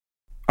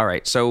All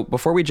right, so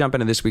before we jump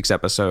into this week's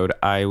episode,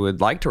 I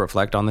would like to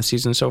reflect on the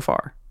season so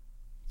far.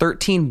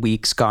 13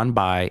 weeks gone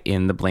by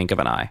in the blink of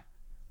an eye.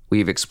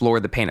 We've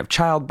explored the pain of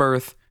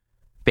childbirth,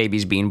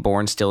 babies being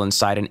born still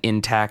inside an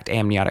intact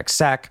amniotic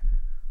sac.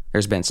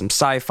 There's been some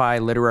sci-fi,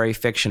 literary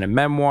fiction, and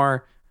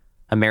memoir,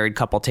 a married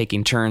couple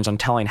taking turns on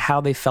telling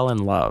how they fell in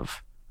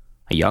love,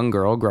 a young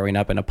girl growing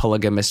up in a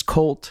polygamous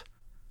cult,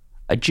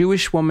 a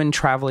Jewish woman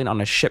traveling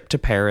on a ship to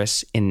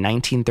Paris in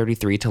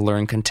 1933 to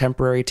learn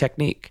contemporary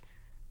technique,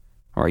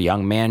 or a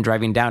young man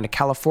driving down to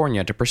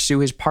California to pursue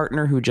his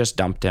partner who just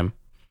dumped him,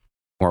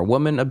 or a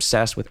woman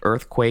obsessed with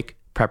earthquake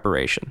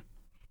preparation.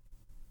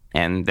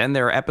 And then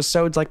there are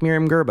episodes like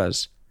Miriam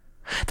Gerba's.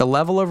 The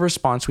level of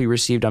response we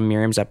received on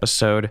Miriam's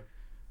episode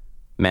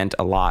meant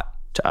a lot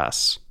to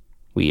us.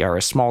 We are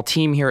a small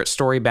team here at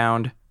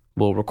Storybound.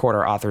 We'll record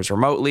our authors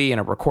remotely in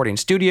a recording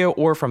studio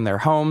or from their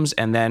homes,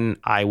 and then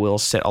I will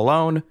sit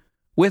alone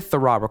with the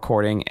raw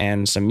recording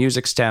and some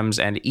music stems,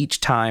 and each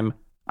time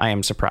I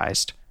am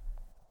surprised.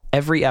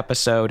 Every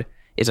episode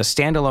is a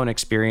standalone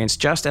experience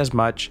just as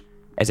much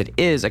as it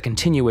is a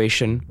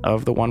continuation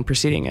of the one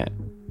preceding it.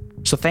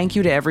 So thank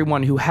you to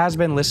everyone who has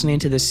been listening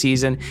to this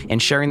season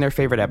and sharing their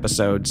favorite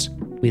episodes.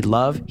 We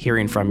love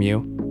hearing from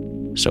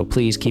you, so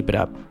please keep it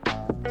up.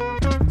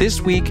 This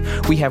week,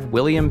 we have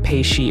William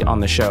Pei Shih on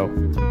the show.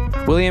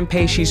 William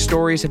Pei Shih's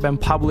stories have been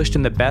published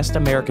in the Best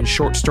American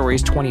Short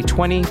Stories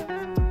 2020,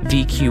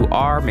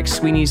 VQR,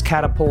 McSweeney's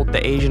Catapult,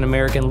 the Asian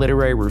American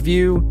Literary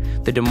Review,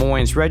 the Des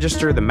Moines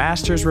Register, the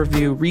Masters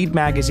Review, Read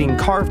Magazine,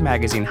 Carve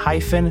Magazine,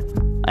 Hyphen,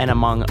 and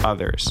among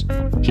others.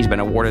 He's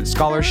been awarded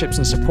scholarships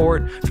and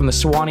support from the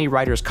Sewanee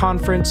Writers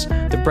Conference,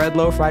 the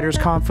Breadloaf Writers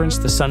Conference,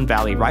 the Sun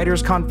Valley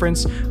Writers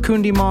Conference,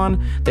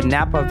 Kundimon, the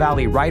Napa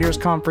Valley Writers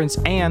Conference,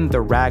 and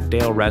the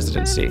Ragdale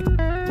Residency.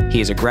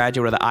 He is a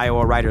graduate of the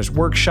Iowa Writers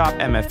Workshop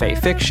MFA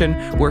Fiction,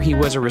 where he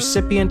was a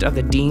recipient of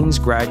the Dean's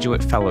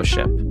Graduate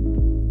Fellowship.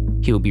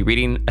 He will be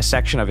reading a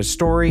section of his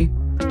story,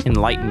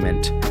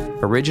 Enlightenment,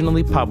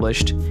 originally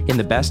published in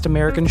the Best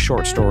American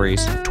Short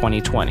Stories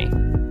 2020,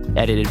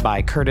 edited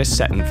by Curtis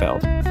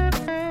Settenfeld.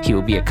 He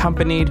will be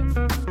accompanied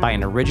by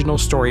an original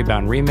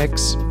Storybound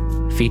remix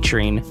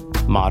featuring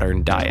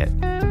Modern Diet.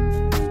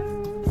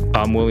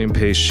 I'm William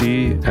Pei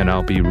Shih, and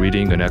I'll be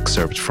reading an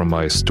excerpt from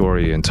my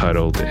story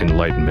entitled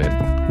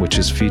Enlightenment, which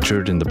is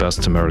featured in the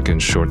Best American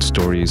Short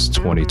Stories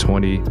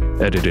 2020,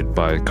 edited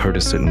by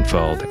Curtis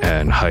Sittenfeld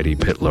and Heidi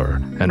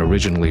Pittler, and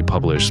originally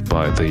published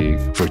by the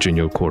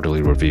Virginia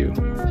Quarterly Review.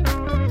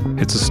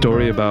 It's a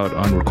story about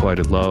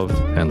unrequited love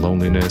and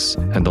loneliness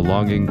and the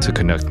longing to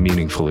connect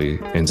meaningfully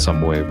in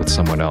some way with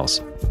someone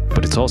else.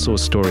 But it's also a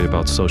story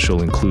about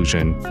social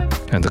inclusion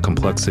and the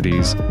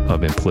complexities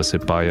of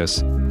implicit bias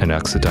and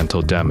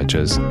accidental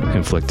damages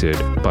inflicted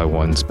by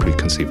one's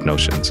preconceived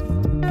notions.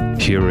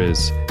 Here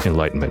is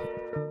Enlightenment.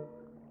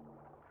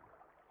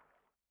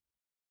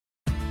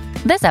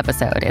 This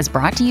episode is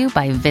brought to you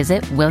by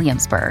Visit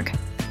Williamsburg.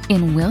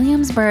 In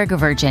Williamsburg,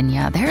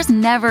 Virginia, there's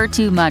never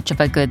too much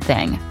of a good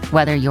thing.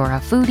 Whether you're a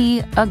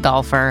foodie, a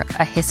golfer,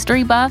 a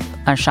history buff,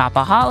 a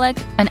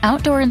shopaholic, an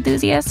outdoor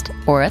enthusiast,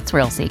 or a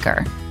thrill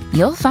seeker,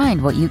 you'll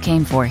find what you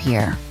came for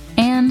here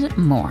and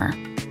more.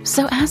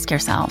 So ask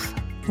yourself,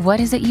 what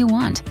is it you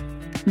want?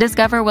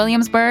 Discover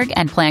Williamsburg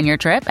and plan your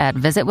trip at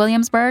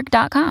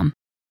visitwilliamsburg.com.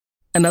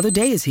 Another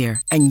day is here,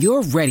 and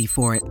you're ready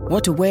for it.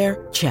 What to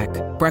wear? Check.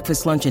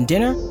 Breakfast, lunch, and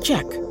dinner?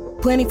 Check.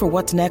 Planning for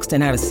what's next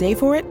and how to save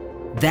for it?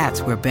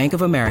 That's where Bank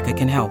of America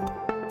can help.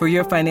 For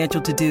your financial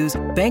to-dos,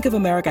 Bank of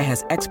America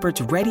has experts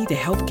ready to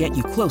help get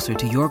you closer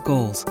to your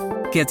goals.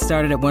 Get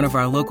started at one of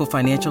our local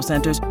financial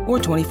centers or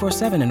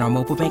 24/7 in our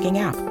mobile banking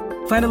app.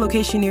 Find a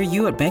location near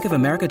you at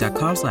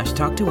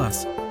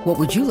bankofamerica.com/talktous. What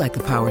would you like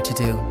the power to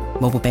do?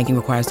 Mobile banking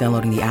requires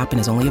downloading the app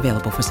and is only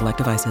available for select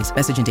devices.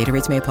 Message and data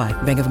rates may apply.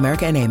 Bank of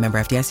America N.A., member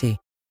FDIC.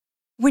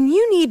 When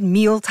you need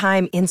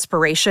mealtime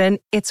inspiration,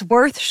 it's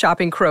worth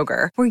shopping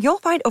Kroger, where you'll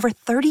find over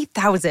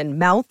 30,000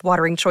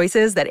 mouth-watering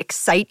choices that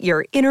excite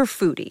your inner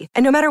foodie.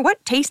 And no matter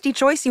what tasty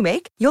choice you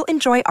make, you'll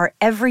enjoy our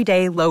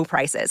everyday low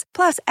prices,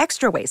 plus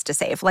extra ways to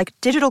save, like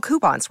digital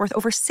coupons worth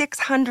over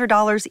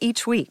 $600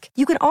 each week.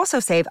 You can also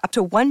save up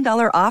to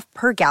 $1 off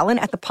per gallon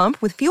at the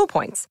pump with fuel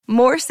points.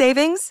 More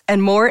savings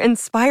and more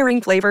inspiring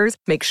flavors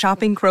make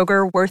shopping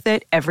Kroger worth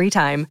it every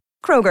time.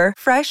 Kroger,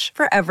 fresh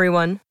for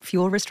everyone.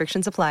 Fuel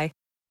restrictions apply.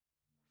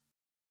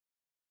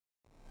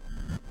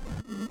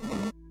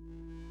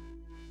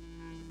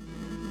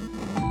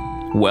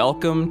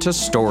 Welcome to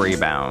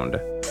Storybound,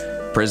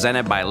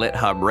 presented by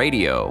LitHub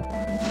Radio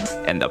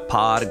and the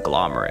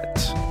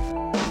Podglomerate.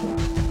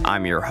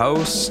 I'm your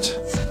host,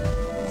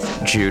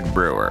 Jude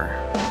Brewer.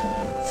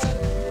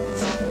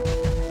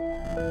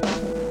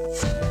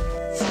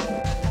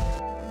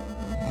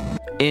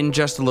 In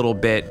just a little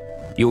bit,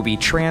 you'll be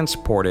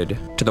transported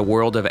to the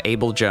world of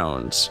Abel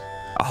Jones,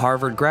 a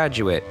Harvard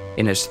graduate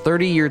in his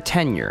 30-year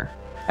tenure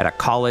at a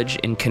college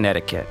in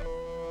Connecticut.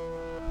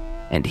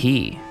 And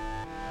he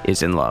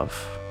is in love.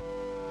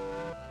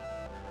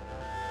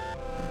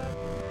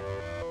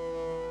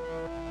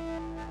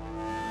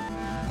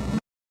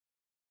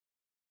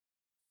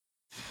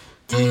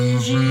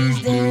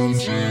 Daisies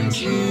dancing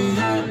to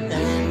the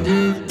end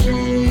of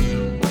day.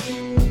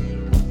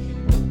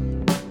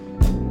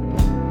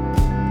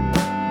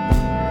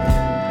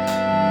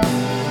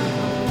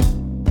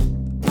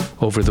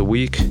 Over the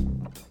week,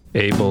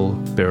 Abel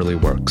barely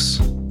works.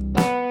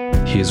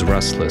 He is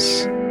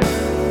restless.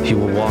 He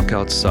will walk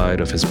outside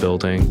of his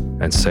building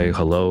and say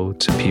hello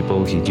to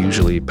people he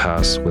usually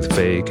pass with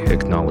vague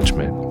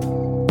acknowledgement.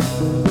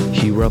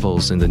 He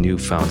revels in the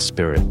newfound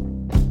spirit,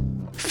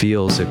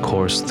 feels it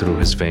course through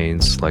his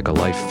veins like a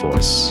life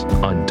force,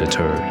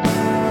 undeterred.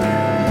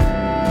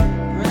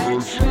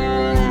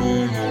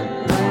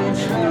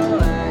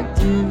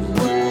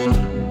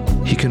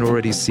 He can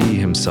already see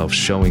himself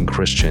showing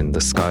Christian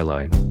the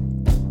skyline,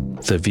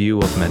 the view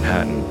of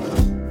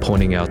Manhattan,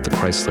 pointing out the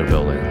Chrysler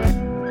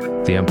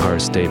Building, the Empire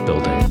State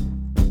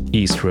Building,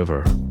 East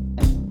River.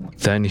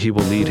 Then he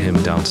will lead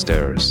him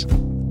downstairs.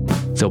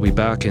 They'll be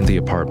back in the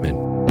apartment.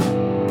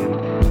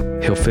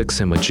 He'll fix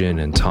him a gin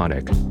and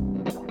tonic.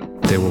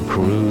 They will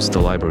peruse the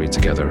library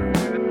together.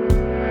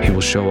 He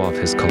will show off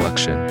his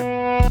collection.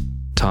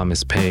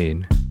 Thomas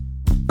Paine,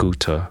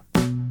 Goethe.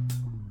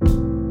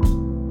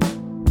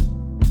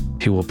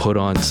 He will put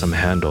on some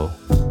Handel,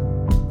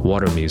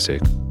 water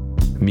music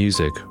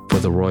for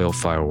the royal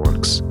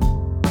fireworks.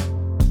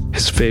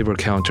 His favorite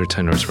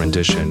countertenor's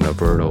rendition of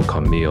Verno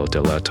con mio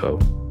diletto.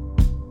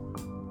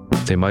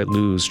 They might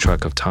lose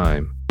track of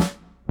time.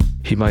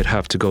 He might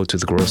have to go to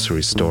the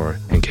grocery store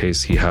in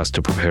case he has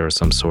to prepare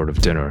some sort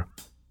of dinner.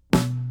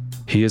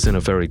 He isn't a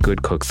very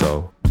good cook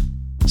though,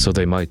 so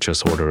they might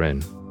just order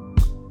in.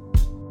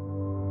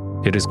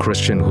 It is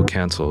Christian who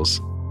cancels.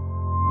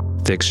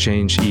 They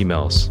exchange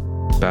emails,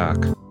 back,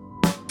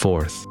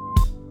 forth.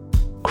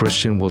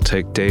 Christian will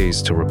take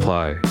days to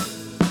reply,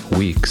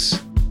 weeks.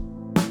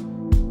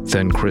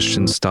 Then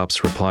Christian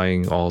stops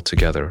replying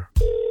altogether.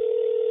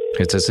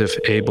 It's as if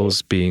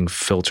Abel's being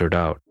filtered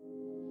out.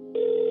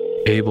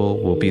 Abel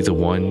will be the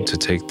one to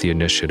take the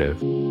initiative,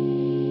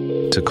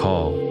 to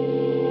call,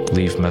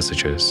 leave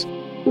messages.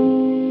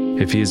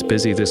 If he is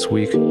busy this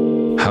week,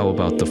 how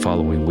about the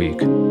following week,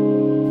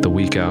 the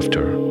week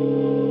after?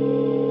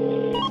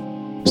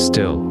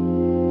 Still,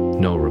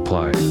 no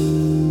reply.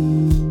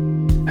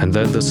 And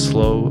then the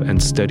slow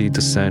and steady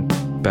descent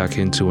back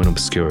into an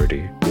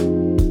obscurity.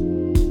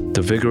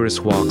 The vigorous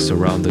walks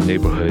around the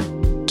neighborhood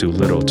do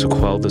little to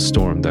quell the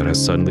storm that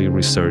has suddenly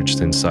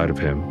resurged inside of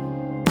him.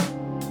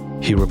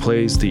 He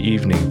replays the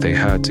evening they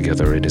had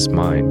together in his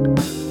mind.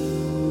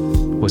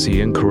 Was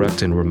he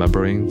incorrect in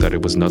remembering that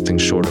it was nothing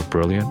short of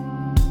brilliant?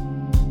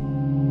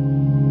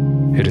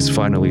 It is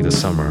finally the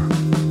summer,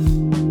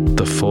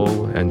 the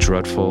full and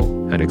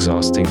dreadful and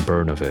exhausting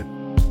burn of it.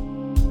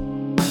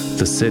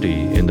 The city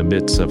in the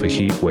midst of a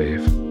heat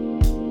wave.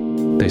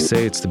 They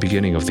say it's the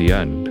beginning of the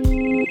end.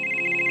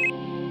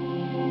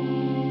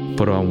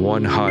 But on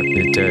one hot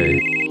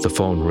midday, the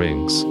phone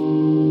rings.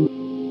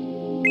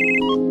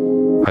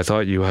 I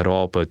thought you had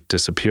all but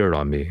disappeared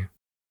on me,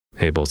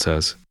 Abel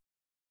says.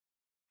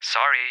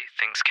 Sorry,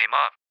 things came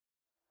up.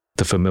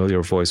 The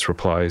familiar voice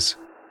replies.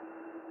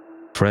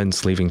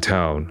 Friends leaving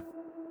town,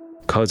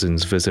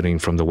 cousins visiting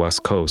from the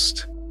West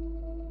Coast,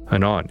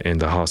 an aunt in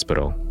the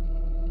hospital.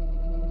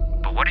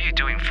 But what are you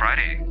doing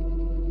Friday?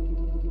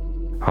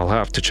 I'll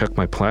have to check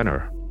my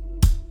planner.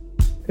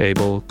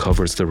 Abel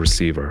covers the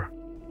receiver.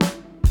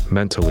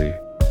 Mentally,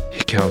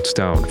 he counts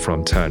down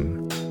from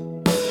 10.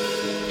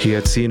 He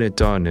had seen it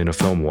done in a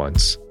film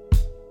once.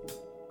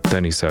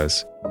 Then he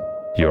says,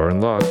 "You're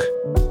in luck.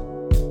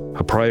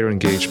 A prior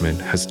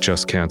engagement has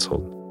just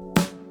canceled.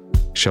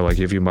 Shall I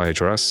give you my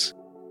address?"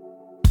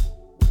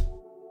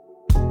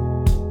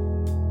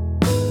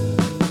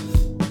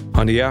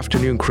 On the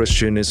afternoon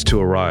Christian is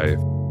to arrive,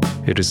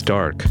 it is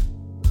dark.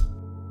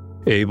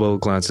 Abel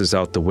glances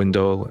out the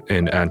window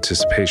in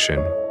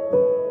anticipation.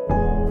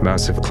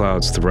 Massive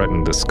clouds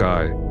threaten the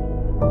sky,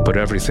 but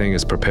everything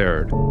is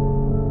prepared.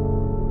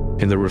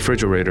 In the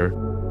refrigerator,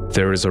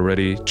 there is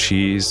already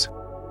cheese,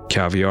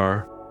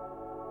 caviar.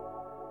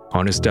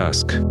 On his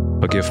desk,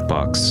 a gift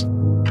box.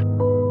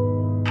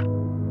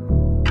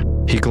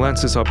 He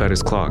glances up at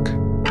his clock.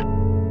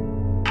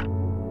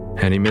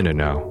 Any minute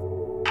now.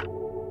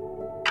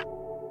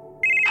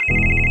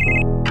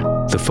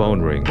 The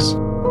phone rings.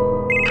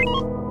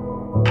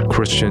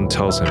 Christian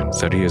tells him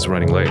that he is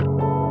running late.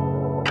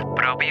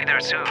 But I'll be there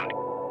soon.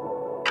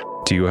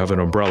 Do you have an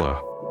umbrella?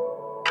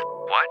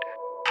 What?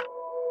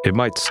 It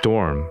might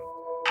storm.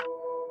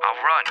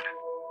 I'll run.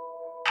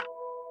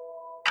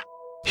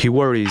 He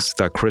worries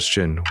that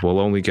Christian will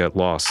only get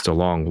lost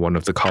along one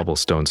of the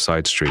cobblestone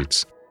side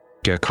streets,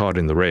 get caught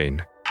in the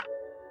rain.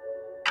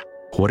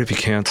 What if he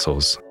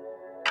cancels?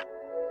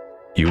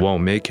 You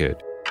won't make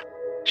it.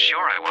 Sure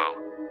I will.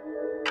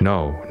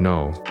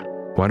 No.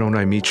 Why don't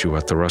I meet you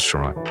at the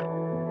restaurant?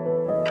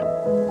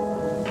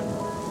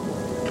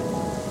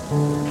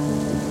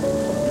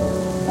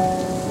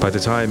 By the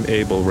time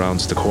Abel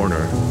rounds the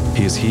corner,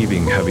 he is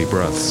heaving heavy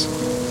breaths.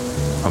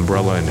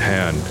 Umbrella in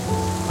hand,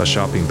 a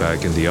shopping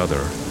bag in the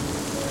other.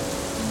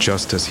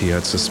 Just as he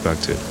had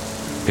suspected,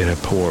 it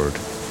had poured.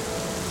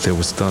 There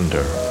was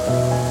thunder,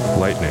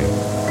 lightning.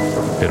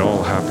 It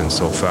all happened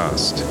so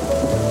fast.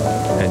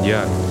 And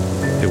yet,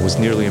 it was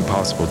nearly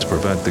impossible to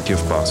prevent the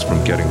gift box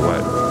from getting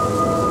wet.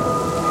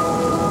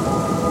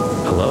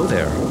 Hello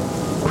there,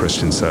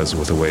 Christian says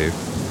with a wave.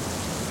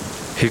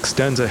 He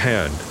extends a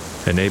hand,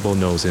 and Abel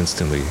knows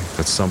instantly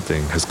that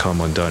something has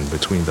come undone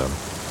between them.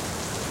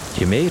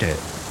 You made it.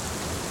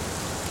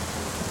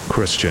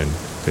 Christian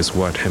is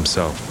wet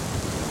himself,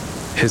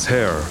 his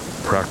hair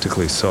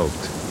practically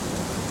soaked.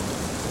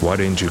 Why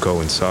didn't you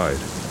go inside?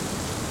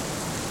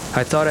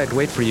 I thought I'd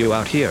wait for you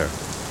out here.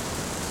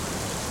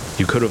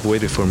 You could have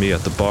waited for me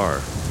at the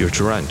bar. You're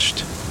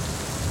drenched.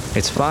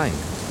 It's fine.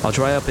 I'll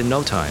dry up in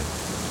no time.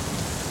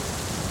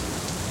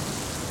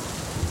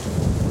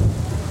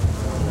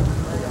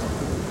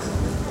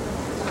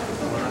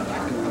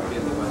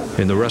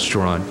 In the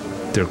restaurant,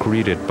 they're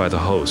greeted by the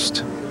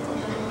host,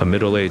 a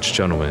middle-aged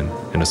gentleman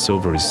in a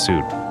silvery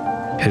suit,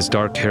 his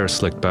dark hair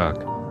slicked back.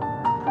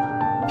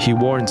 He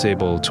warns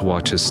Abel to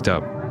watch his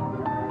step.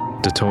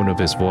 The tone of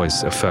his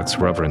voice affects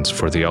reverence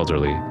for the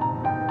elderly.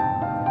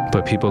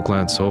 But people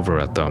glance over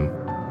at them,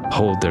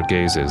 hold their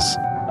gazes.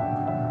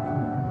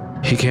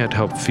 He can't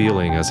help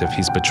feeling as if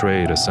he's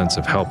betrayed a sense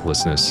of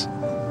helplessness.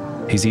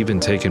 He's even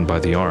taken by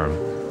the arm,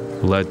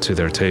 led to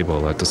their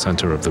table at the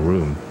center of the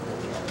room.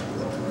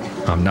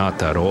 I'm not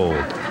that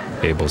old,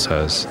 Abel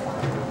says.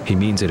 He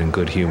means it in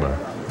good humor.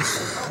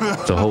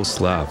 The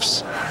host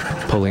laughs,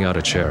 pulling out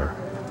a chair.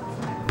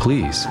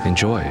 Please,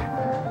 enjoy.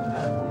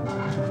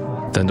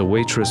 Then the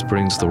waitress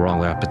brings the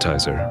wrong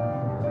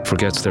appetizer,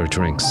 forgets their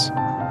drinks.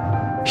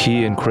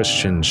 He and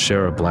Christian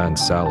share a bland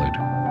salad,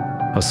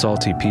 a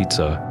salty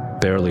pizza,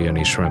 barely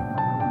any shrimp.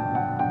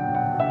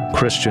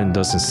 Christian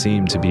doesn't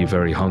seem to be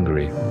very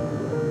hungry.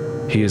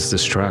 He is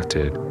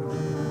distracted.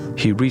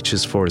 He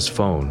reaches for his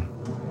phone.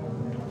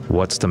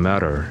 What's the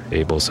matter?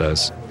 Abel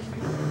says.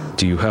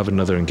 Do you have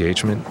another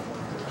engagement?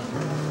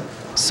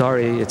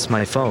 Sorry, it's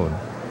my phone.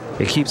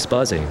 It keeps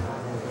buzzing.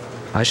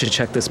 I should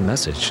check this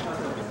message.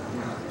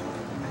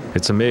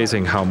 It's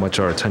amazing how much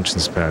our attention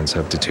spans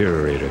have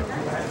deteriorated.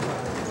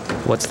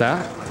 What's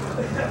that?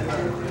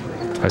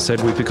 I said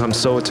we've become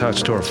so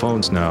attached to our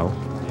phones now.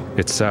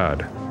 It's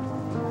sad.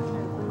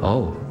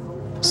 Oh,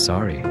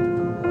 sorry.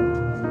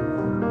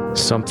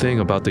 Something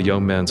about the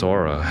young man's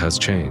aura has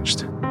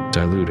changed,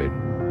 diluted.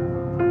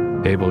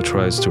 Abel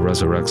tries to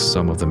resurrect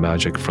some of the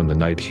magic from the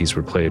night he's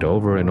replayed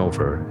over and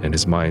over in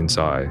his mind's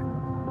eye,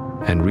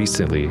 and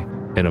recently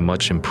in a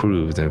much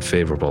improved and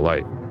favorable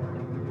light.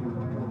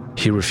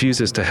 He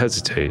refuses to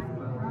hesitate,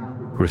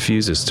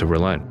 refuses to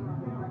relent.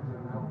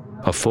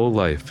 A full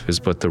life is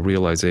but the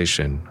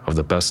realization of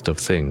the best of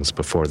things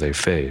before they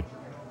fade.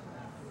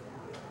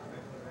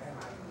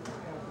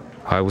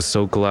 I was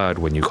so glad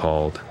when you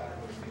called,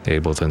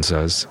 Abel then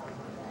says.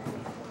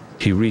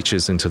 He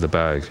reaches into the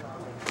bag,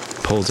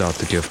 pulls out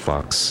the gift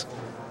box.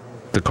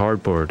 The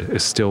cardboard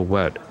is still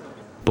wet,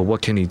 but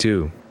what can he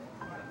do?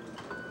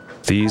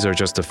 These are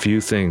just a few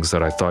things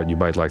that I thought you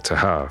might like to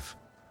have.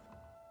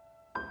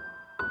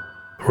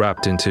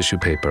 Wrapped in tissue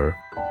paper,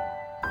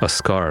 a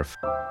scarf,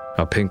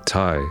 a pink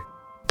tie,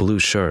 blue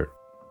shirt,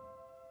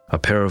 a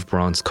pair of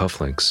bronze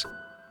cufflinks.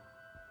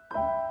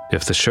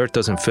 If the shirt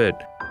doesn't fit,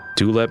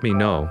 do let me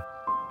know,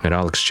 and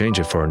I'll exchange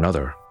it for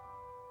another.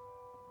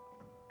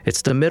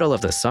 It's the middle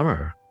of the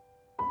summer.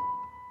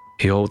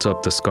 He holds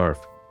up the scarf.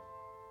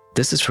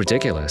 This is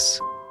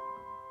ridiculous.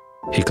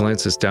 He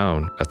glances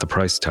down at the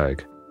price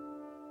tag.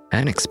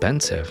 And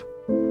expensive.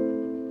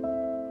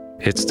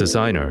 It's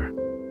designer.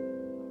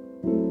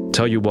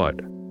 Tell you what,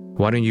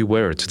 why don't you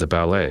wear it to the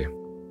ballet?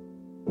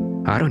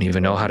 I don't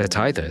even know how to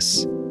tie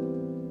this.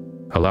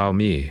 Allow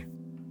me.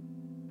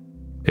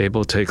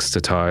 Abel takes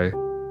the tie,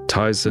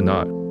 ties the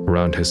knot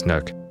around his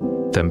neck,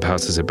 then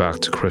passes it back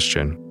to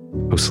Christian,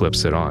 who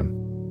slips it on.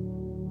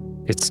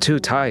 It's too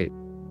tight.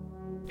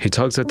 He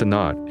tugs at the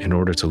knot in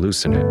order to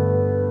loosen it.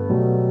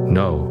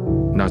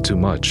 No, not too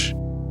much.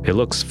 It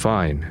looks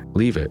fine.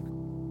 Leave it.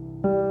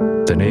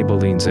 Then Abel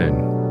leans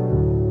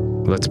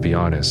in. Let's be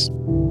honest.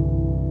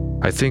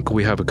 I think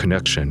we have a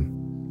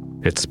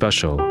connection. It's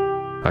special.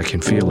 I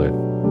can feel it.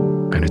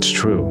 And it's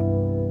true.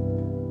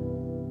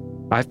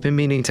 I've been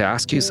meaning to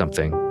ask you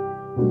something.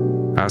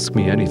 Ask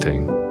me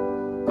anything.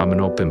 I'm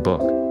an open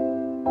book.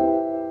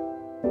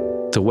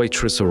 The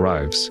waitress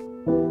arrives.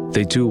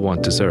 They do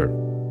want dessert.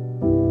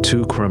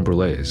 2 creme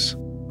brulees,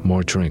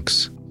 more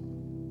drinks.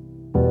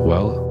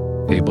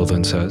 Well, Abel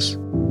then says,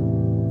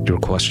 your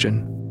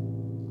question?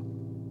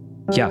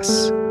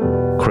 Yes.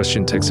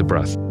 Christian takes a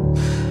breath.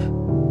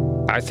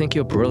 I think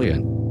you're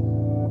brilliant.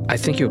 I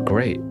think you're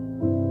great.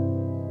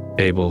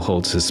 Abel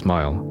holds his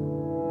smile.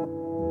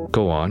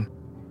 Go on.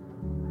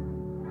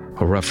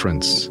 A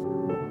reference,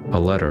 a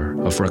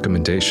letter of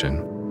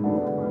recommendation.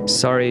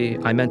 Sorry,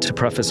 I meant to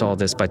preface all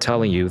this by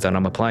telling you that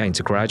I'm applying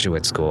to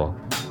graduate school.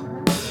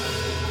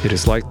 It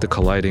is like the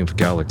colliding of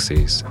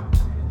galaxies.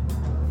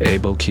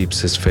 Abel keeps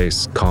his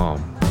face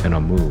calm and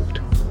unmoved.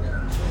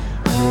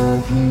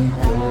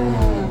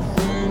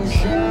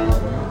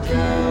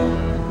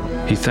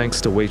 He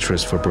thanks the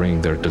waitress for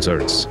bringing their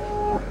desserts.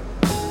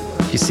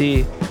 You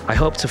see, I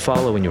hope to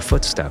follow in your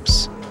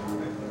footsteps.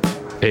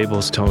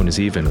 Abel's tone is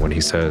even when he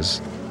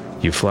says,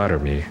 "You flatter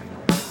me."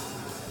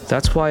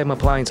 That's why I'm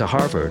applying to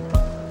Harvard.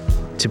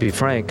 To be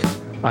frank,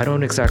 I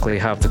don't exactly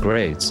have the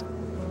grades,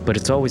 but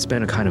it's always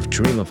been a kind of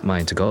dream of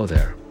mine to go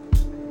there.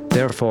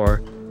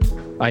 Therefore,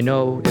 I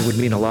know it would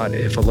mean a lot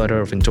if a letter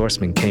of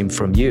endorsement came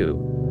from you.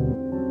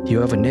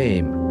 You have a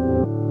name,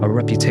 a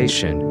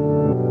reputation.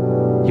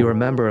 You're a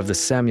member of the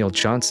Samuel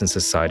Johnson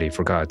Society,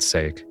 for God's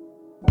sake.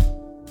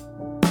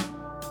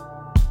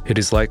 It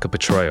is like a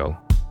betrayal,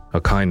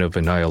 a kind of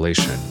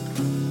annihilation.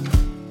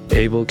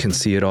 Abel can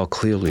see it all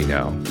clearly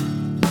now.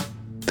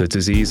 The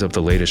disease of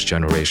the latest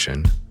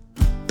generation,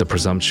 the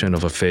presumption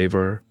of a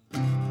favor,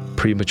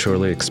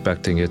 prematurely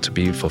expecting it to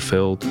be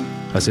fulfilled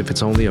as if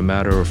it's only a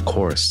matter of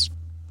course.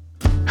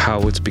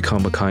 How it's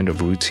become a kind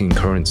of routine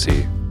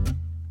currency.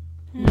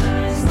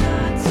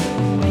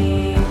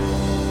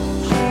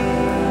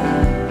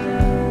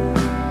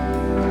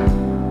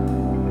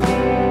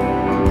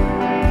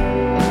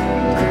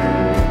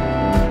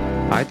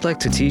 I'd like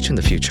to teach in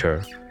the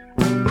future,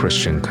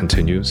 Christian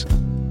continues.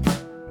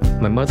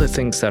 My mother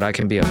thinks that I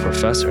can be a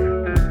professor.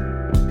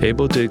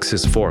 Abel digs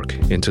his fork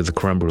into the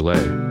creme brulee.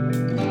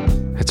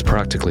 It's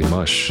practically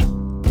mush.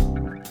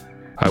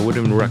 I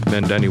wouldn't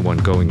recommend anyone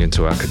going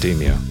into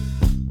academia.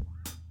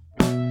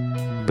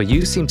 But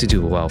you seem to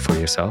do well for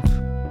yourself.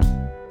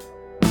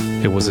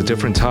 It was a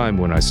different time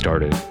when I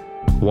started.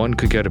 One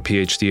could get a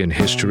PhD in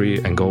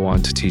history and go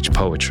on to teach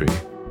poetry.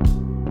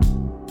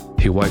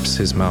 He wipes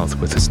his mouth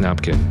with his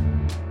napkin.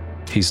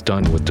 He's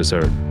done with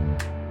dessert.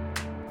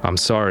 I'm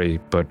sorry,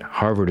 but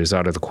Harvard is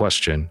out of the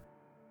question.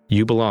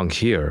 You belong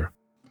here.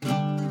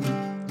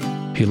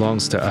 He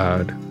longs to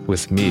add,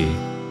 with me,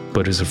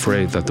 but is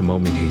afraid that the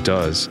moment he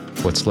does,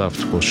 what's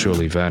left will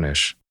surely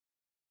vanish.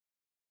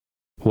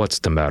 What's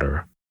the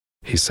matter?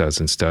 He says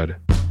instead.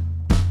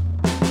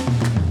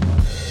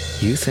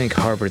 You think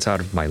Harvard's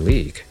out of my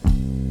league?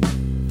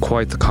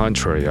 Quite the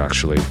contrary,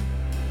 actually.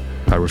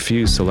 I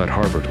refuse to let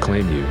Harvard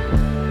claim you.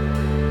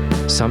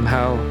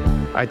 Somehow,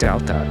 I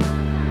doubt that.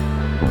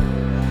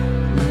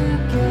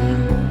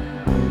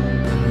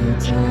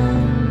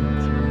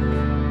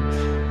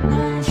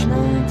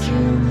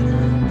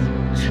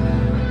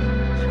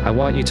 I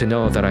want you to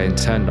know that I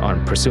intend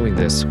on pursuing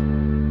this,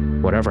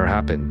 whatever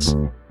happens.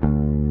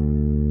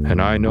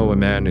 And I know a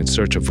man in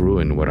search of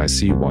ruin when I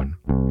see one.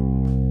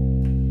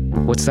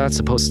 What's that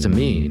supposed to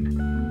mean?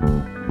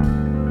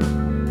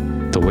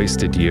 The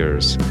wasted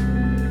years,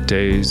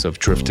 days of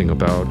drifting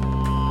about,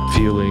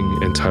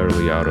 feeling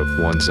entirely out of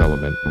one's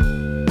element.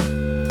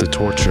 The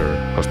torture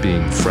of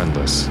being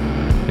friendless,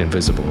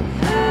 invisible.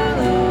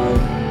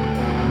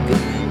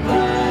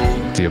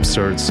 The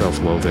absurd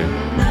self-loathing.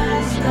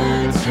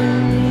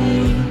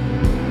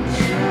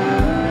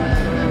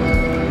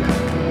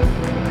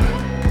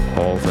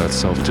 All that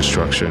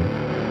self-destruction.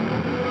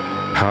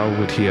 How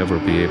would he ever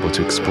be able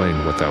to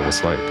explain what that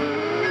was like?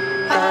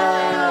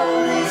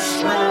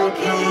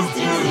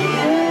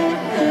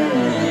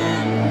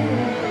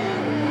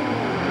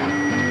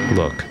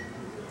 Look,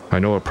 I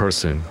know a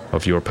person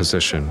of your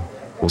position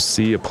will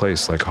see a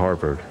place like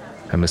Harvard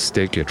and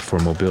mistake it for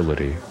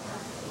mobility,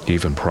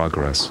 even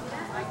progress.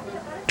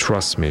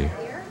 Trust me,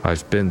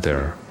 I've been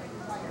there.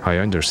 I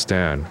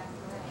understand.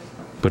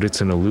 But it's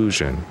an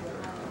illusion.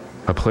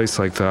 A place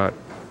like that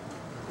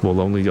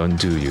will only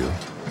undo you.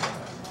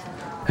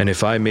 And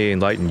if I may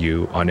enlighten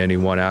you on any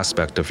one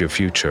aspect of your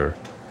future,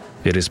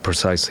 it is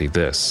precisely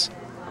this.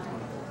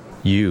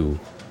 You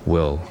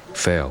will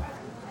fail.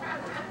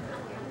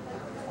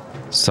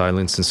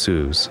 Silence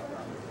ensues.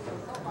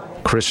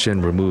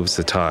 Christian removes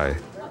the tie,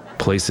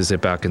 places it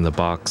back in the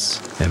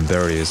box, and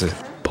buries it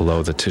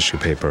below the tissue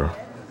paper.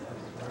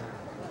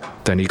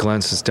 Then he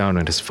glances down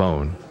at his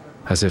phone,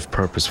 as if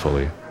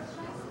purposefully.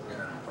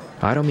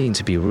 I don't mean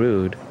to be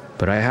rude,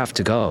 but I have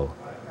to go.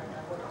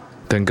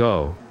 Then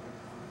go.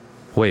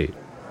 Wait.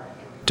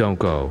 Don't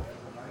go.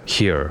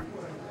 Here.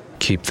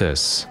 Keep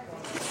this.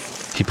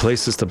 He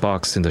places the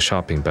box in the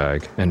shopping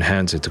bag and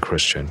hands it to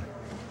Christian.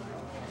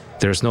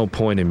 There's no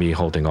point in me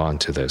holding on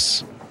to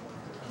this.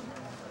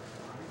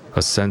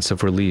 A sense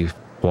of relief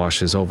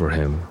washes over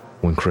him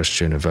when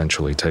Christian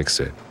eventually takes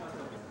it.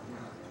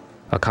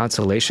 A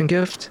consolation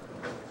gift?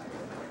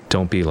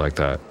 Don't be like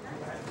that.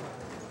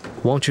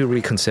 Won't you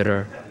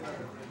reconsider?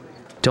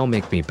 Don't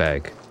make me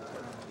beg.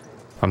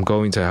 I'm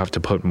going to have to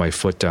put my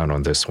foot down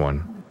on this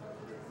one.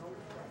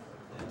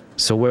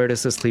 So where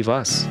does this leave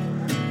us?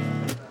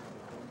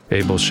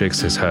 Abel shakes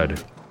his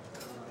head.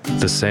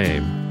 The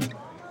same.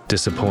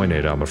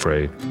 Disappointed, I'm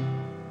afraid.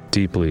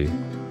 Deeply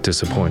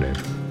disappointed.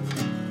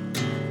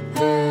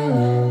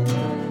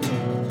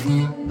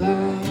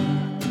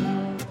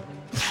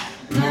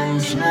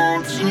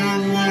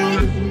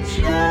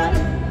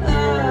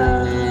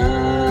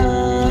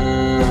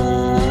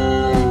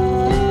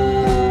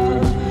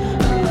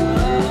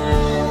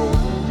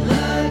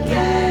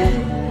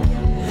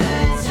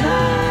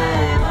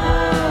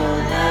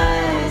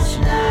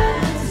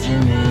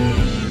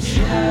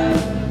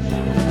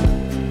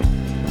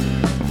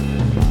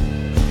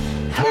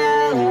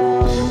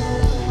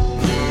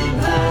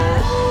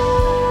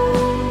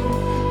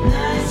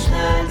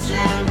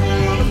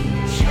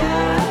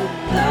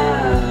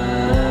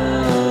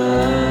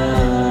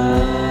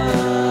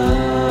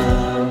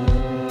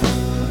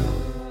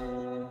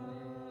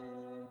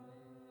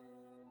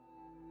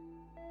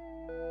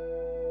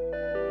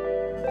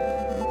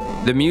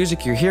 The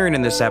music you're hearing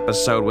in this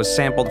episode was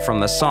sampled from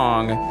the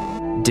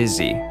song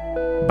Dizzy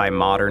by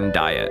Modern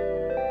Diet.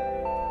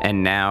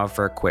 And now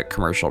for a quick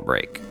commercial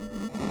break.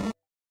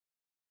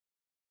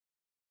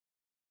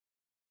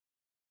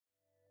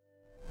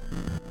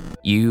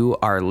 You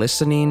are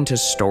listening to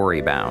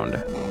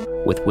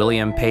Storybound with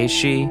William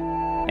Pesci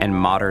and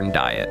Modern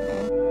Diet.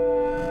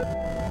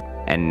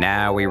 And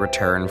now we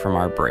return from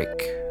our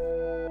break.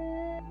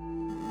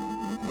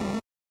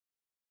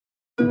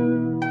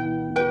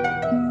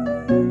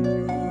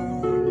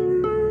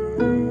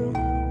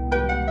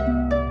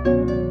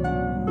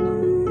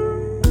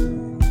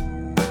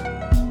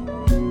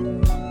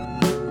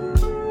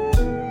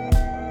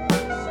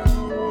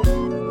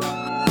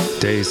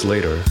 Days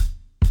later,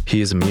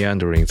 he is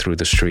meandering through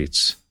the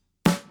streets.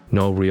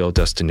 No real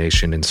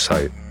destination in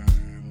sight.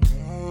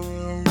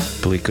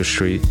 Bleecker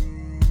Street,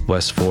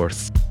 West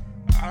 4th.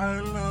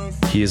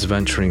 He is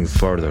venturing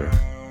farther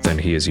than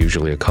he is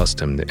usually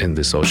accustomed in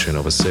this ocean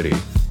of a city.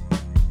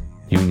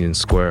 Union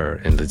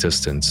Square in the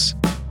distance.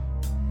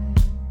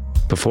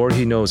 Before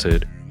he knows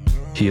it,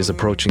 he is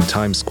approaching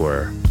Times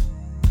Square.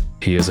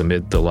 He is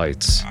amid the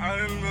lights,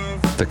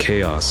 the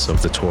chaos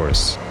of the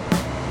tourists.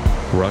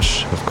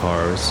 Rush of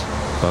cars,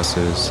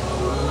 buses,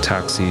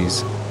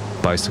 taxis,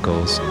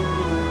 bicycles.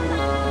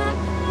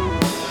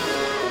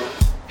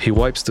 He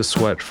wipes the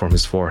sweat from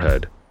his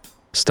forehead,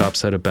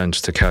 stops at a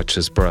bench to catch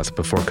his breath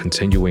before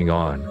continuing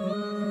on.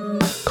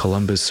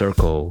 Columbus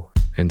Circle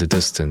in the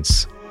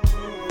distance,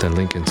 then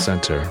Lincoln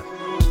Center.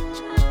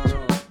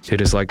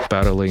 It is like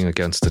battling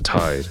against the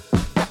tide.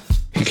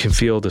 He can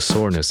feel the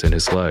soreness in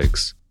his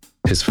legs,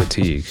 his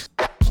fatigue.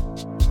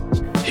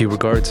 He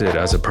regards it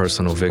as a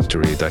personal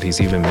victory that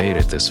he's even made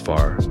it this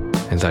far,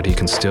 and that he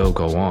can still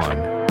go on.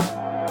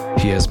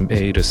 He has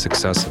made a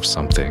success of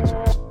something.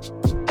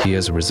 He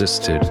has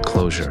resisted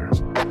closure.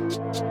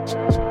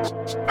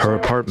 Her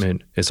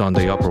apartment is on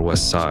the Upper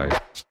West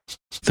Side.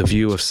 The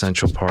view of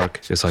Central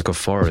Park is like a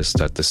forest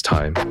at this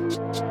time.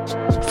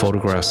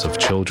 Photographs of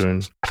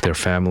children, their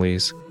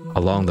families,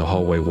 along the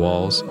hallway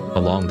walls,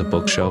 along the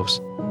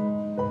bookshelves.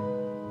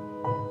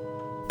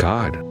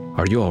 "God,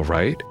 are you all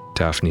right?"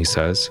 Daphne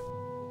says.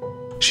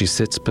 She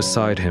sits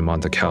beside him on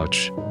the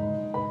couch.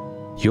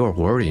 "You're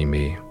worrying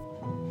me."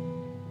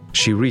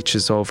 She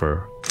reaches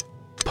over,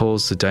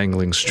 pulls the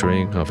dangling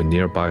string of a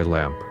nearby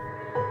lamp.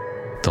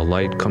 The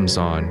light comes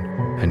on,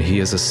 and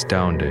he is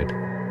astounded.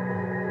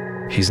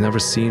 He's never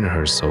seen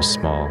her so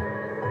small,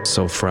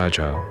 so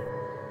fragile.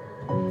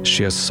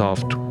 She has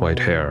soft white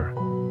hair.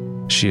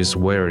 She is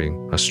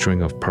wearing a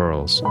string of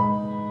pearls.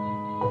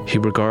 He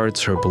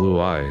regards her blue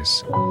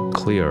eyes,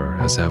 clear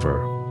as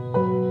ever.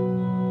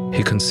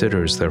 He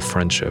considers their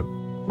friendship.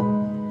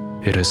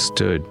 It has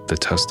stood the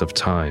test of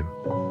time.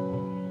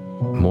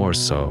 More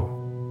so.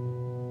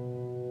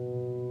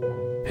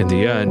 In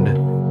the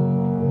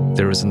end,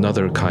 there is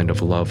another kind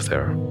of love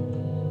there,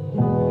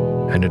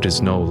 and it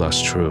is no less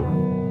true.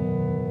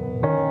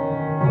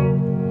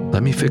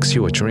 "Let me fix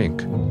you a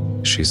drink,"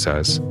 she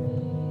says.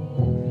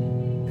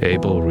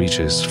 Abel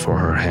reaches for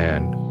her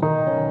hand.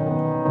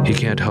 He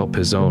can't help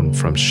his own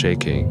from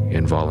shaking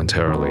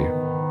involuntarily,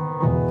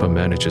 but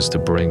manages to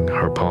bring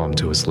her palm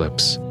to his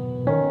lips.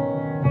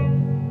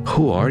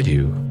 "Who are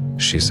you?"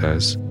 she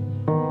says.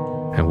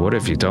 "And what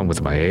have you done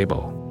with my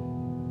Abel?"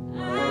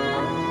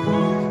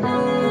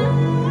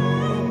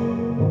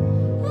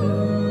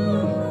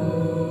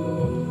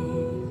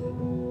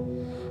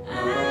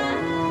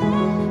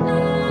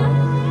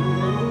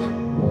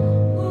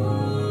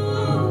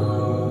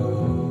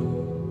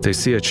 They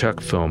see a Czech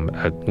film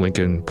at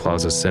Lincoln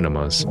Plaza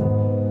Cinemas,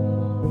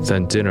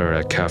 then dinner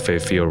at Cafe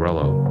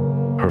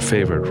Fiorello, her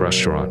favorite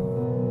restaurant.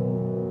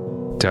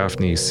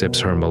 Daphne sips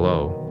her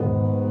Merlot.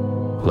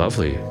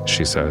 "Lovely,"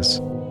 she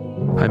says.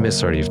 "I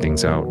miss our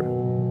evenings out."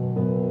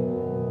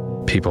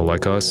 "People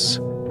like us,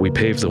 we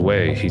pave the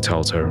way," he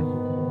tells her.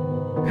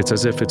 "It's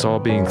as if it's all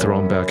being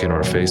thrown back in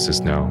our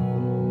faces now.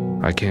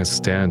 I can't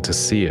stand to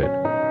see it.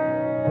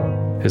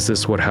 Is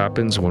this what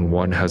happens when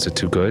one has it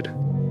too good?"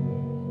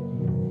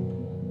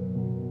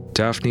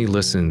 Daphne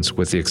listens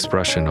with the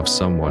expression of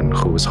someone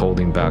who is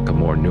holding back a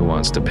more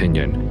nuanced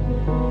opinion,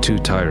 too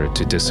tired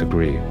to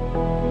disagree.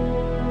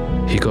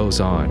 He goes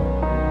on.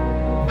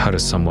 How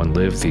does someone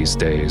live these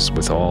days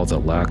with all the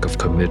lack of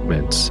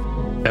commitments,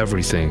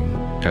 everything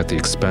at the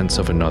expense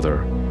of another?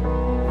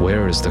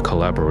 Where is the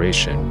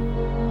collaboration?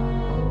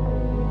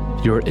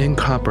 "You're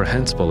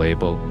incomprehensible,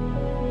 Abel.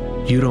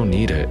 You don't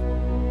need it."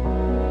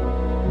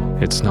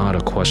 It's not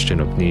a question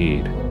of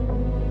need.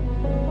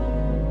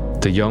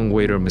 The young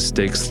waiter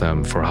mistakes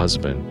them for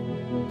husband,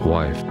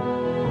 wife.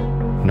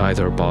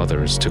 Neither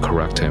bothers to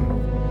correct him.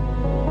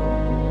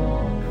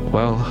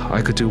 "Well,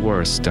 I could do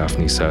worse,"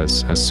 Daphne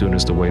says as soon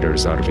as the waiter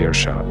is out of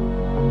earshot.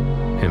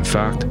 "In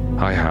fact,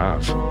 I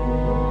have."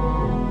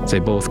 They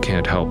both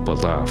can't help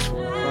but laugh.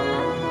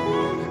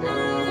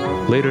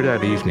 Later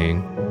that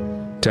evening,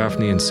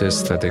 Daphne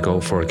insists that they go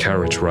for a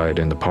carriage ride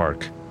in the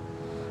park.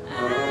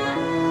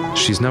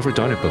 She's never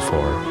done it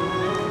before.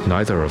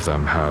 Neither of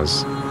them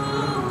has.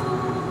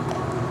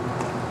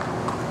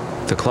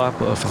 The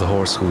clap of the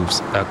horse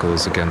hooves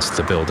echoes against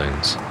the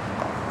buildings.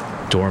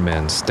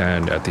 Doormen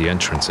stand at the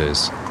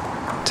entrances.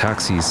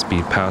 Taxis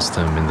speed past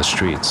them in the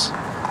streets.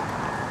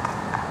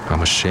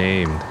 I'm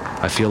ashamed.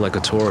 I feel like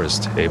a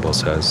tourist, Abel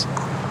says.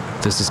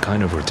 This is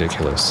kind of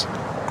ridiculous.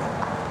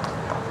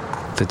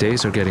 The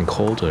days are getting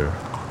colder.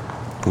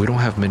 We don't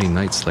have many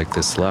nights like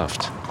this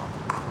left.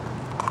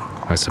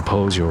 I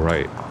suppose you're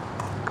right.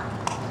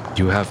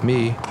 You have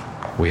me,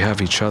 we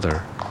have each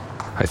other.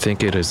 I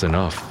think it is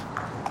enough.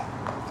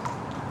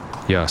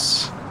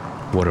 Yes,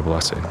 what a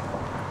blessing.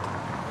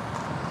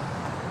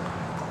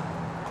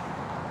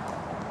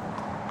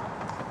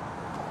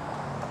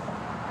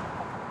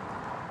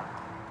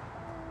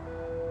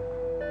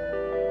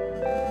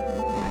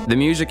 The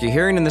music you're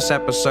hearing in this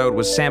episode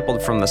was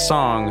sampled from the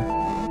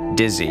song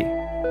Dizzy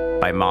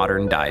by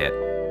Modern Diet.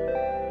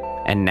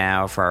 And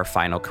now for our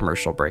final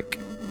commercial break.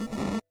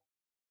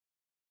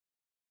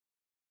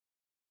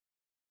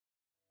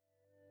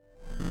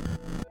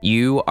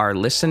 You are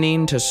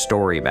listening to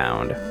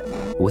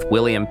Storybound with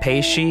William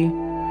Peishi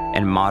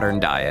and Modern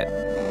Diet.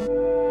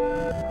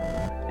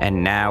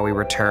 And now we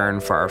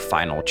return for our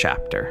final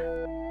chapter.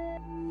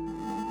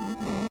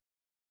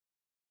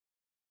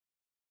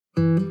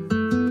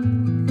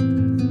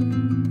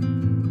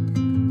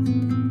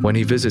 When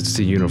he visits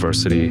the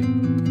university,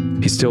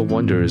 he still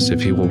wonders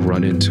if he will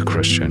run into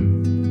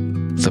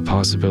Christian. The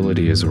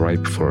possibility is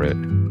ripe for it.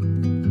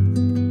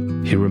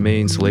 He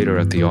remains later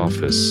at the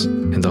office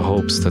in the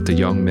hopes that the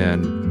young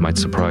man might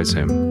surprise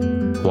him,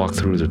 walk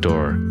through the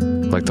door,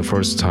 like the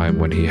first time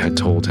when he had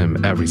told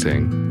him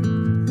everything.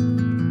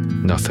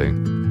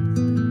 Nothing.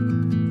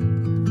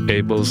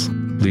 Abel's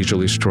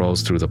leisurely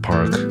strolls through the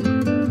park.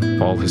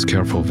 All his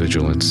careful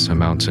vigilance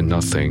amount to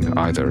nothing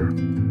either.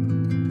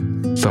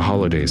 The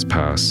holidays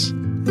pass.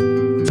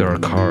 There are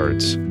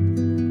cards,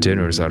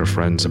 dinners at a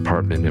friend's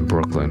apartment in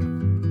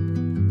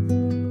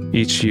Brooklyn.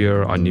 Each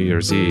year on New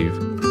Year's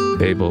Eve,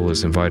 Abel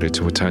is invited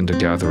to attend a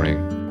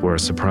gathering where a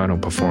soprano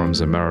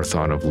performs a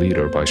marathon of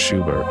Lieder by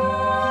Schubert.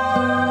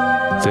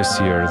 This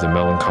year, the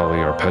melancholy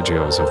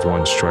arpeggios of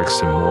One Strikes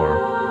Him More.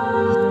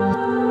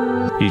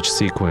 Each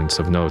sequence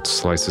of notes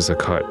slices a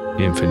cut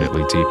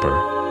infinitely deeper.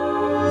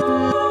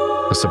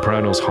 The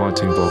soprano's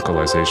haunting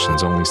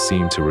vocalizations only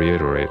seem to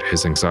reiterate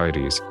his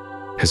anxieties,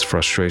 his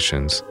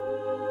frustrations.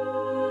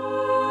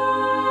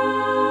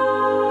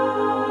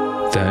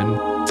 Then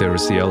there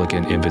is the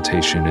elegant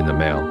invitation in the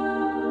mail,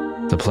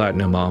 the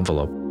platinum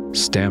envelope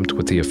stamped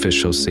with the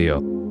official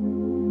seal,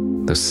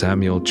 the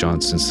Samuel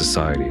Johnson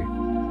Society.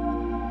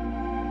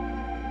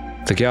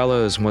 The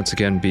gala is once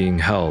again being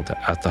held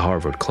at the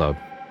Harvard Club.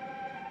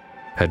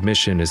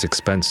 Admission is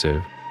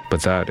expensive,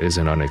 but that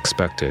isn't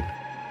unexpected.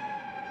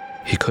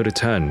 He could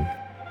attend.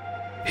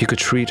 He could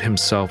treat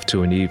himself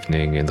to an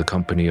evening in the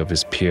company of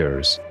his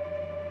peers,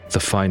 the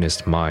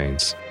finest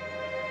minds.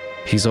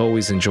 He's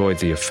always enjoyed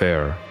the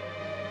affair.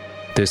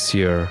 This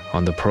year,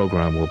 on the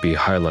program will be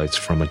highlights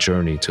from a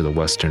journey to the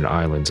Western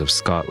Islands of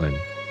Scotland.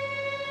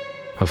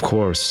 Of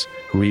course,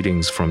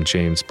 readings from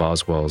James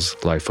Boswell's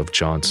Life of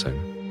Johnson.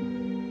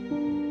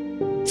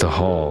 The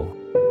hall,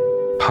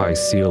 high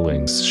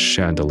ceilings,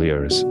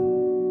 chandeliers,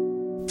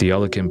 the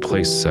elegant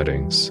place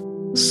settings,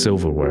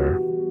 silverware,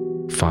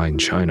 fine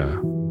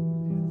china.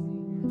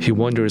 He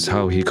wonders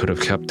how he could have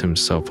kept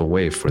himself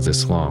away for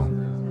this long.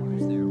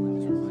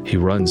 He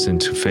runs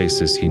into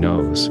faces he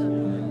knows.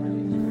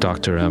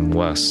 Dr. M.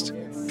 West,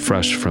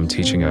 fresh from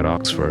teaching at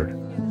Oxford.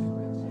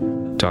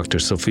 Dr.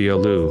 Sophia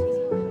Liu,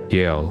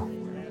 Yale.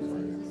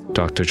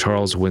 Dr.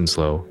 Charles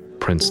Winslow,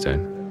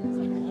 Princeton.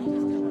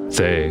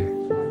 They,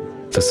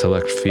 the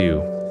select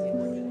few,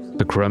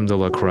 the creme de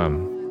la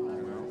creme.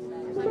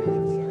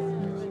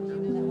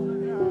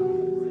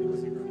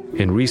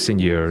 In recent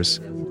years,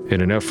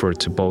 in an effort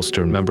to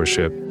bolster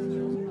membership,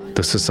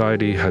 the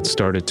society had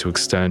started to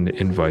extend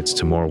invites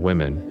to more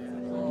women.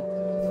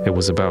 It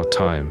was about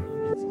time.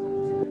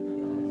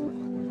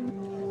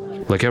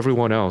 Like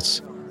everyone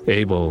else,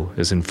 Abel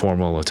is in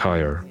formal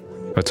attire,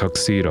 a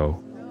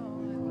tuxedo.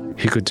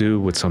 He could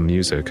do with some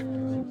music,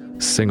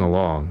 sing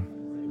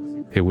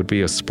along. It would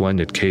be a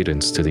splendid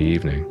cadence to the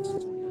evening.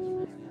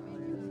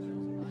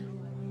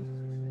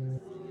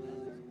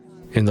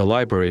 In the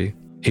library,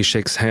 he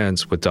shakes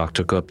hands with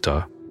Dr.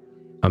 Gupta,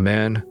 a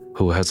man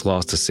who has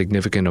lost a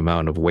significant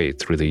amount of weight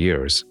through the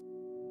years.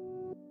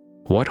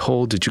 "What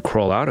hole did you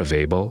crawl out of,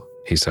 Abel?"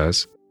 he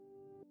says.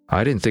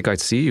 "I didn't think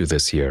I'd see you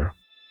this year."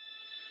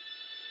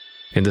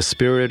 In the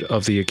spirit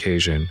of the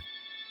occasion,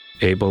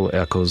 Abel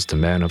echoes the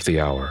man of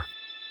the hour.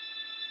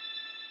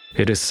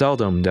 It is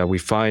seldom that we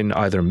find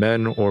either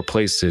men or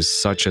places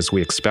such as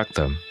we expect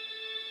them.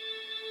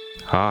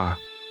 Ah,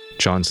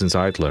 Johnson's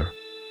Idler.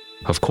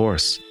 Of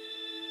course.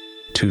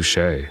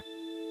 Touché.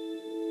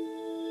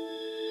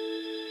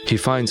 He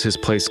finds his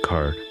place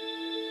card.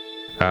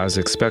 As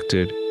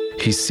expected,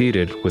 he's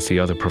seated with the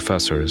other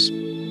professors.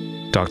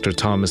 Dr.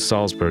 Thomas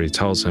Salisbury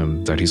tells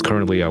him that he's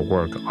currently at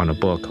work on a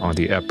book on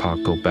the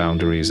epochal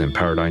boundaries and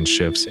paradigm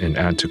shifts in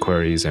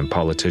antiquaries and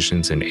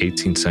politicians in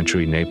 18th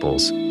century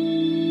Naples.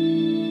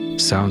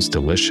 Sounds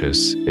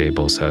delicious,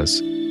 Abel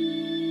says.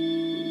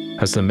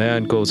 As the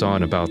man goes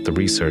on about the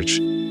research,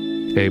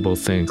 Abel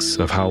thinks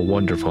of how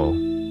wonderful,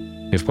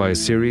 if by a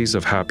series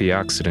of happy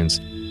accidents,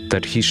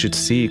 that he should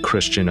see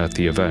Christian at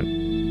the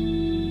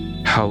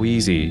event. How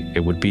easy it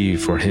would be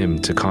for him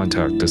to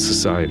contact the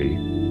society,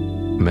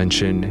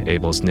 mention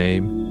Abel's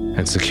name,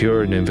 and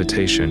secure an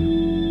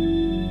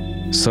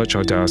invitation. Such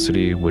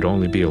audacity would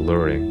only be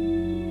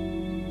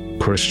alluring.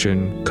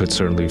 Christian could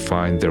certainly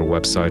find their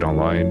website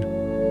online.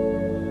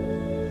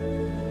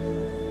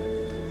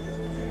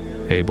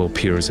 Abel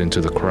peers into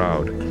the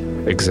crowd,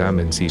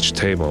 examines each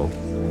table,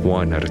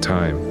 one at a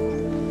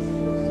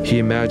time. He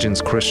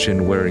imagines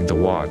Christian wearing the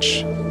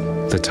watch,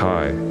 the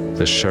tie,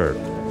 the shirt,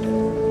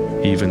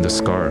 even the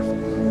scarf,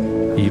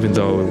 even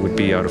though it would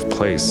be out of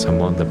place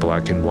among the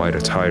black and white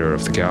attire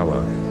of the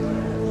gala.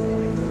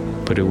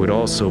 But it would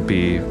also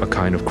be a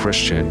kind of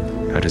Christian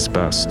at his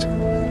best.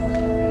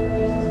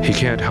 He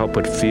can't help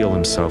but feel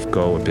himself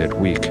go a bit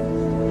weak.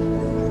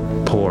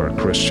 Poor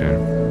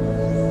Christian.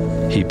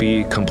 He'd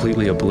be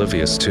completely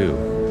oblivious too.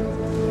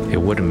 It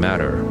wouldn't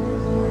matter.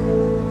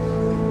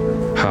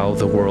 How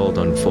the world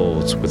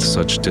unfolds with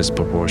such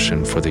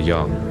disproportion for the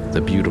young,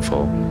 the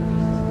beautiful.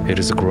 It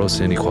is a gross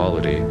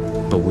inequality,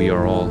 but we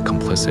are all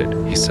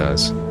complicit, he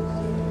says.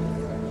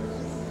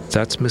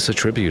 That's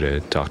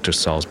misattributed, Dr.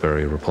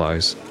 Salisbury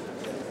replies.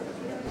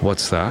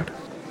 What's that?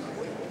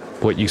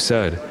 What you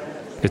said,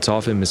 it's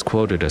often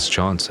misquoted as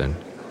Johnson.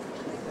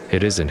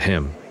 It isn't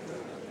him.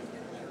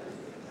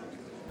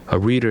 A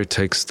reader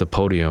takes the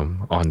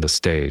podium on the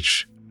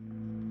stage.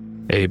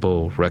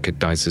 Abel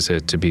recognizes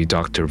it to be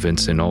Dr.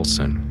 Vincent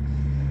Olson.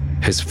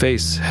 His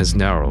face has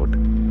narrowed.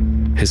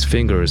 His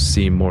fingers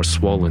seem more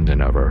swollen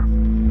than ever.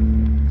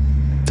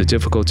 The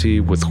difficulty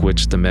with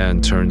which the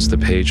man turns the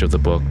page of the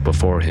book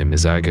before him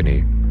is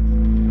agony.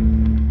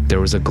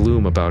 There is a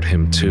gloom about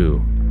him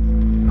too,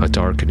 a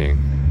darkening,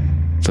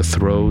 the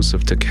throes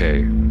of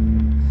decay.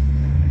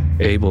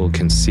 Abel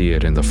can see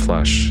it in the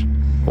flesh,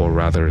 or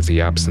rather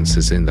the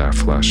absences in that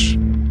flesh.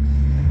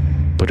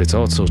 But it's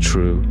also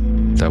true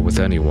that with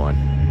anyone,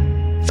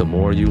 the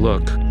more you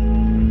look,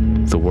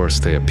 the worse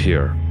they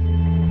appear.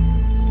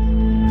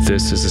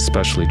 This is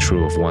especially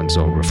true of one's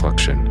own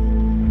reflection.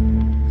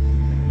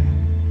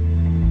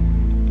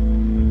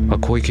 A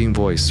quaking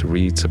voice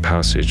reads a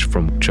passage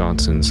from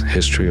Johnson's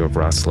History of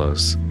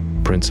Rasselas,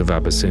 Prince of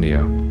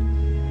Abyssinia.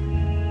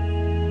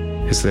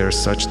 Is there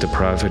such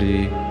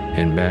depravity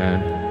in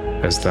man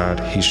as that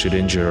he should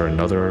injure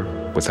another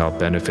without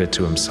benefit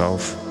to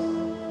himself?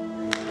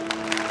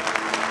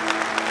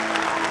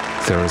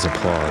 There is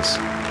applause.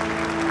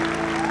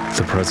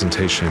 The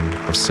presentation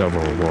of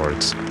several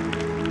awards.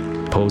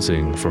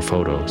 Posing for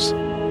photos.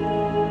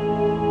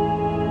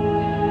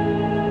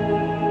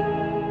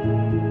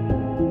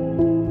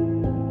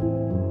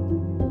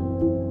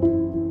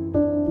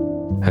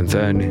 And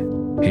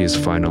then he is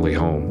finally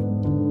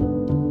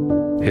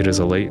home. It is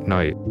a late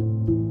night.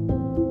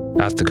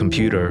 At the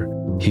computer,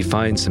 he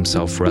finds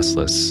himself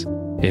restless,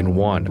 in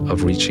want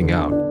of reaching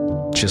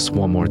out, just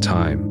one more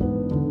time.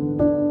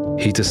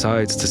 He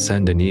decides to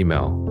send an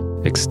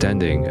email,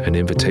 extending an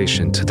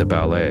invitation to the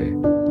ballet.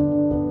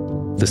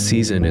 The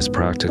season is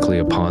practically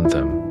upon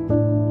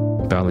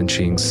them.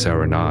 Balanchine's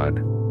Serenade.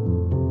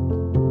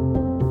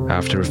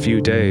 After a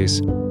few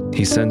days,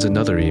 he sends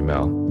another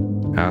email,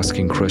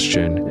 asking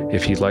Christian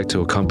if he'd like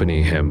to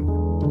accompany him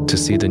to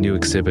see the new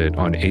exhibit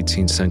on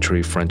 18th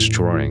century French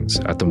drawings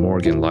at the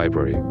Morgan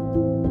Library.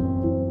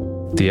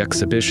 The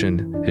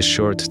exhibition is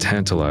sure to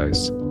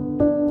tantalize.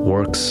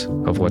 Works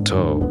of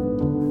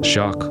Watteau,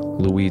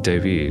 Jacques-Louis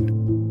David,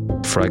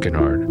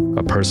 Fragonard,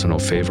 a personal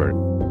favorite.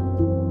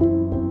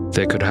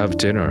 They could have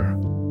dinner,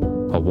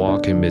 a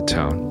walk in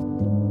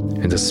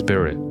Midtown, in the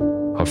spirit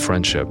of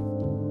friendship.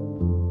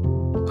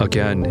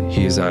 Again,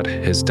 he is at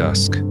his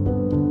desk.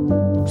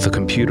 The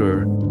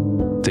computer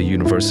the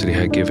university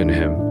had given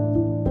him,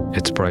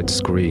 its bright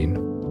screen.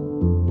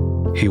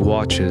 He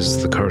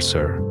watches the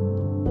cursor.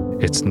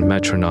 Its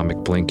metronomic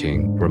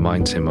blinking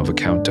reminds him of a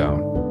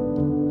countdown.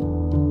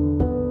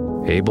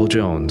 Abel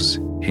Jones,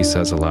 he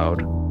says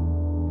aloud.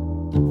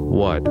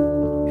 What,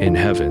 in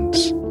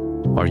heavens,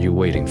 are you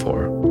waiting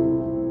for?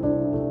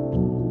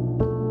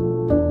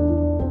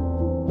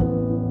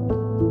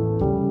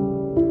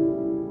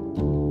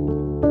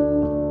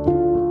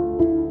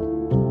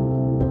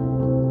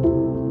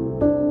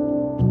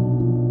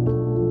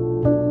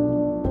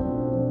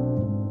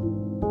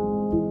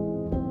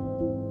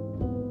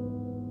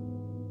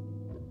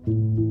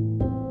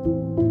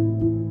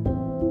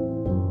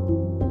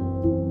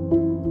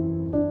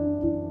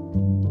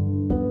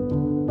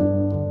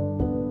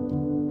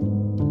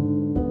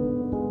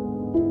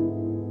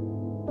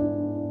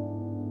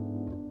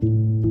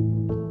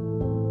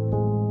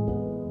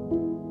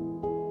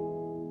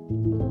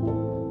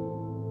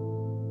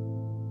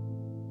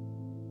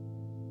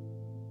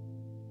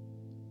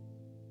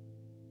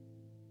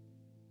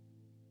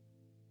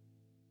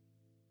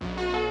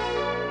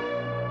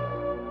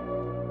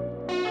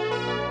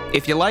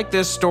 If you like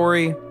this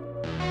story,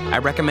 I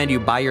recommend you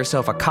buy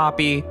yourself a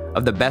copy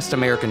of the Best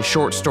American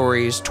Short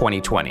Stories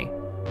 2020,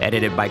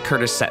 edited by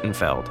Curtis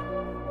Settenfeld.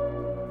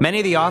 Many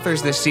of the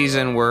authors this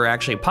season were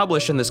actually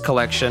published in this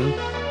collection,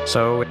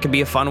 so it can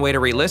be a fun way to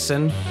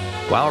re-listen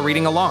while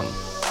reading along.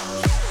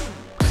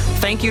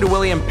 Thank you to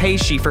William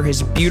Pesci for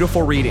his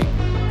beautiful reading,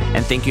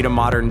 and thank you to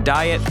Modern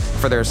Diet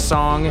for their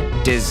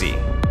song, Dizzy.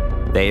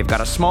 They've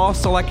got a small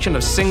selection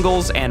of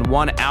singles and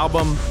one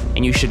album,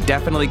 and you should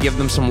definitely give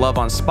them some love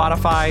on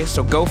Spotify,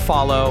 so go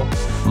follow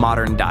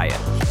Modern Diet.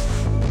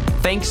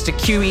 Thanks to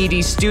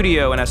QED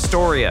Studio in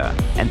Astoria,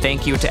 and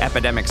thank you to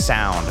Epidemic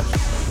Sound.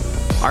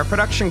 Our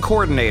production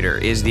coordinator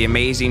is the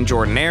amazing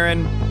Jordan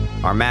Aaron.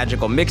 Our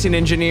magical mixing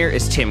engineer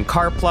is Tim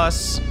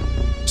Carplus.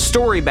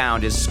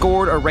 Storybound is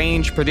scored,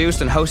 arranged, produced,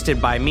 and hosted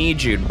by me,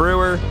 Jude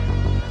Brewer.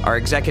 Our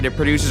executive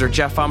producers are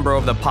Jeff Umbro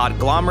of The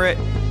Podglomerate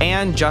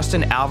and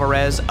Justin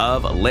Alvarez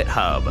of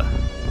LitHub.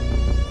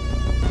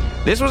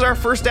 This was our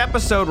first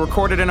episode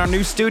recorded in our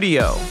new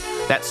studio.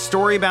 That's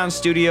Storybound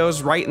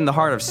Studios right in the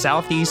heart of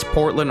Southeast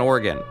Portland,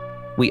 Oregon.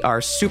 We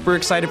are super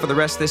excited for the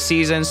rest of this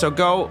season, so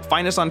go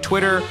find us on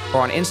Twitter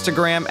or on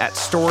Instagram at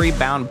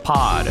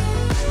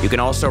StoryboundPod. You can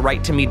also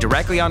write to me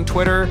directly on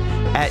Twitter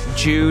at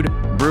Jude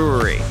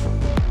Brewery.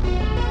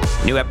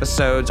 New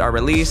episodes are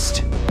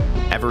released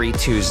every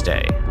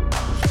Tuesday.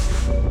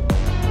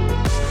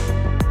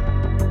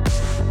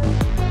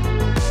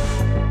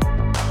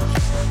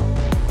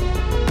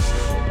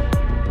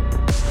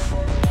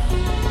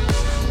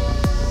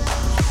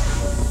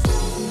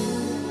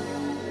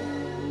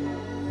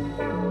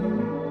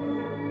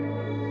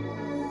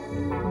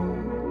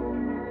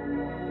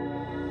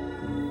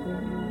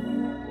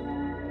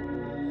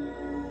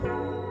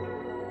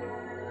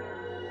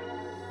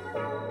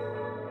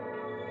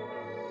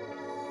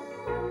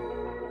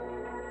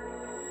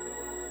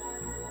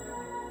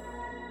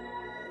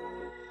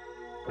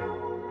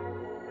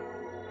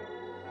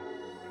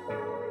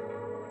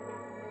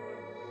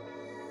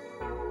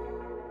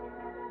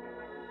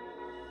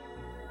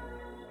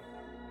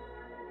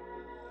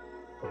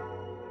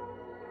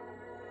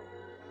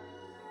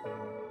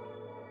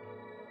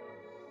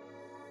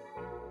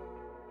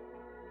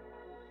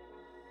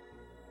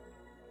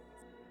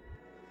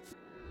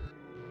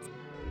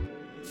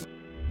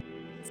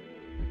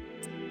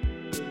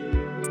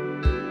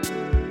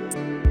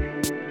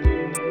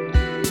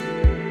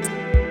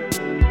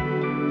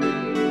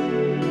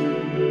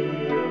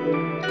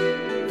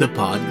 The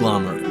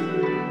Podglomerate,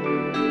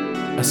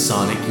 a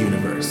sonic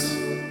universe.